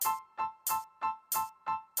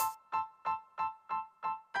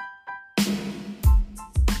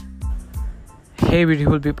Hey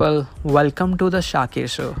beautiful people, welcome to the Shakir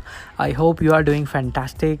show. I hope you are doing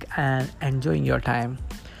fantastic and enjoying your time.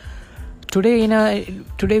 Today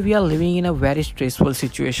we are living in a very stressful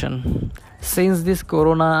situation. Since this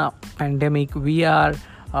corona pandemic, we are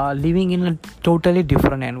living in a totally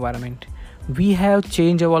different environment. We have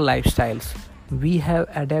changed our lifestyles. We have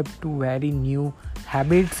adapted to very new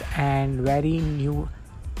habits and very new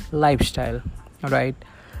lifestyle, right?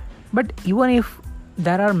 But even if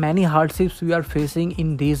there are many hardships we are facing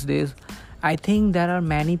in these days, I think there are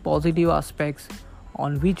many positive aspects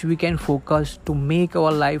on which we can focus to make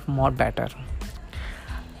our life more better.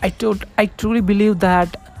 I truly believe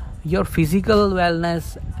that your physical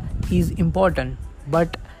wellness is important,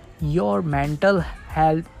 but your mental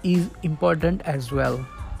health is important as well.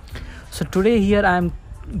 So today here I am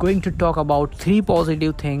going to talk about three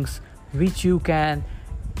positive things which you can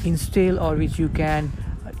instill or which you can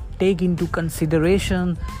take into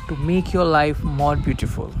consideration to make your life more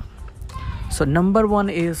beautiful. So number one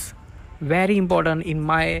is very important in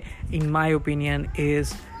my opinion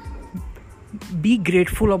is be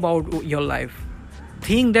grateful about your life.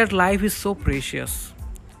 Think that life is so precious,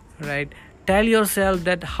 right? Tell yourself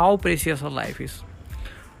that how precious your life is.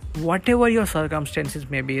 Whatever your circumstances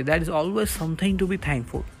may be, there is always something to be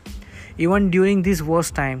thankful. Even during this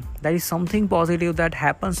worst time, there is something positive that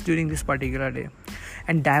happens during this particular day.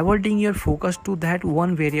 And diverting your focus to that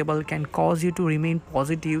one variable can cause you to remain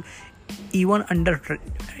positive even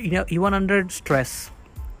under stress.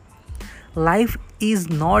 Life is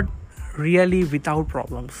not really without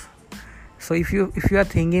problems. So if you are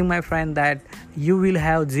thinking, my friend, that you will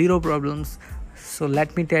have zero problems, so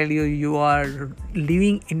let me tell you, you are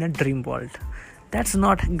living in a dream world. That's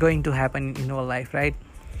not going to happen in our life, right?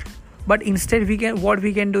 But instead what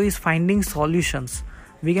we can do is finding solutions.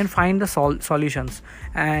 We can find the solutions,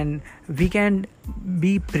 and we can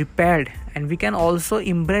be prepared, and we can also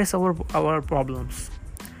embrace our problems.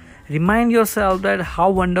 Remind yourself that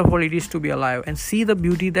how wonderful it is to be alive and see the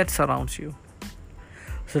beauty that surrounds you.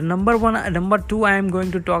 So number two I am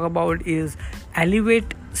going to talk about is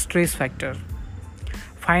elevate stress factor.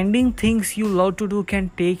 Finding things you love to do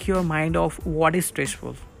can take your mind off what is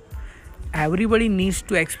stressful. Everybody needs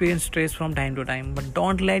to experience stress from time to time, but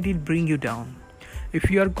don't let it bring you down. If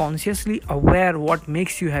you are consciously aware what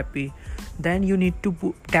makes you happy, then you need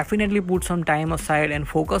to definitely put some time aside and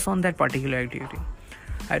focus on that particular activity.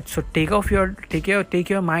 Right? So take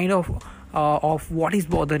your mind of what is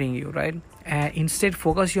bothering you, right? And instead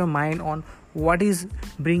focus your mind on what is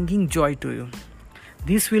bringing joy to you.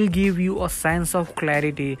 This will give you a sense of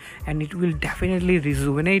clarity, and it will definitely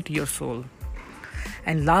rejuvenate your soul.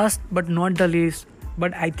 And last but not the least,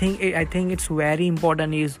 but I think it's very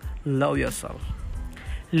important, is love yourself.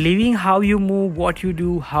 Living how you move, what you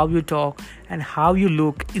do, how you talk, and how you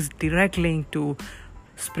look is direct link to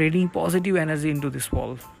spreading positive energy into this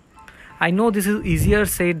world. I know this is easier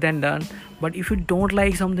said than done, but if you don't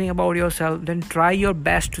like something about yourself, then try your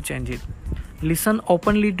best to change it. Listen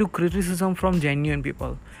openly to criticism from genuine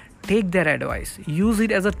people. Take their advice. Use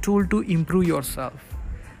it as a tool to improve yourself.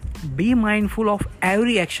 Be mindful of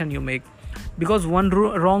every action you make, because one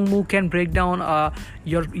wrong move can break down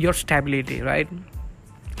your stability, right?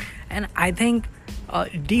 And I think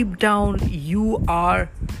deep down you are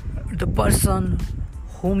the person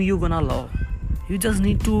whom you gonna love. You just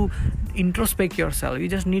need to introspect yourself. You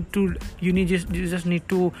just need to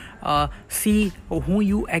see who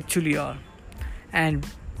you actually are, and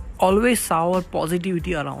always shower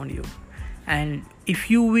positivity around you. And if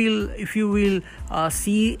you will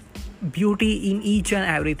see beauty in each and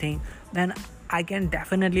everything, then I can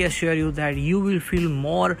definitely assure you that you will feel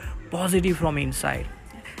more positive from inside.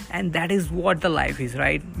 And that is what the life is,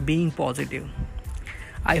 right? Being positive.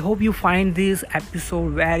 I hope you find this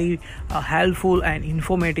episode very helpful and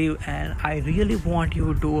informative, and I really want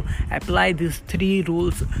you to apply these three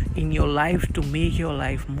rules in your life to make your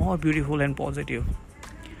life more beautiful and positive,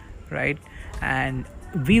 right? And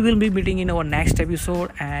we will be meeting in our next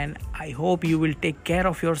episode, and I hope you will take care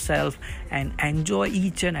of yourself and enjoy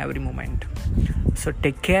each and every moment. So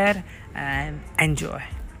take care and enjoy.